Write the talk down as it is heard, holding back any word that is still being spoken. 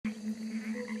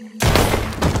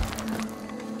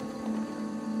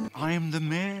I'm the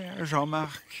mayor,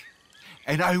 Jean-Marc.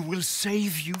 And I will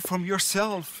save you from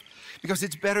yourself. Because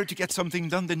it's better to get something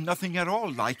done than nothing at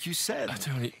all, like you said.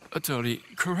 Utterly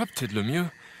corrupted,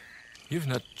 Lemieux. You've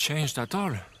not changed at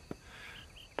all.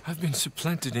 I've been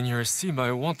supplanted in your esteem by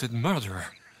a wanted murderer.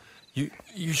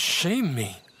 You shame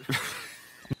me.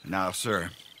 Now, sir,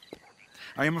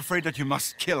 I am afraid that you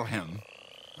must kill him.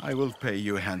 I will pay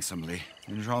you handsomely.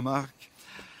 And Jean-Marc,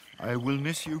 I will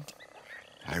miss you.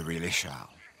 I really shall.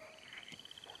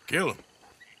 Kill him.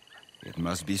 It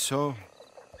must be so.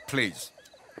 Please.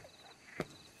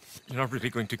 You're not really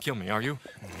going to kill me, are you?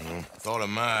 Thought I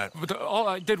might. But all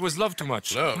I did was love too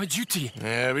much. Love? My duty.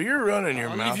 Yeah, but you're running your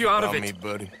I'll mouth leave you out of about it. me,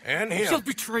 buddy. And him. He'll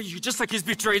betray you just like he's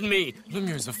betrayed me.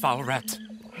 Lemieux's a foul rat.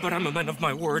 But I'm a man of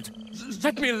my word.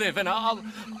 Let me live and I'll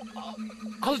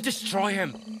destroy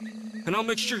him. And I'll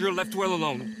make sure you're left well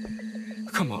alone.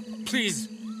 Come on, please.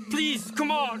 Please,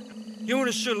 come on. You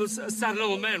wouldn't shoot a sad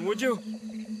little man, would you?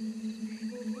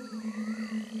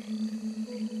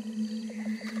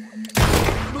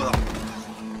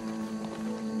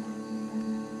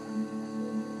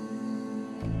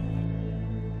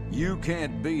 You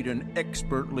can't beat an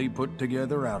expertly put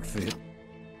together outfit.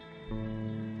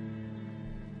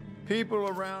 People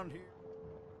around here...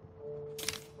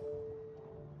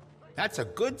 That's a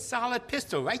good, solid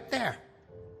pistol right there.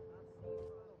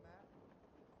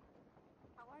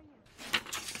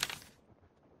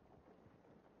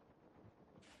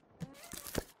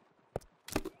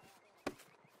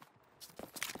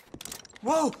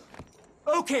 Whoa!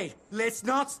 Okay, let's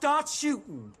not start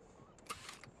shooting.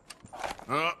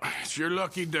 Oh, it's your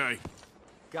lucky day.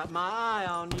 Got my eye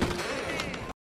on you.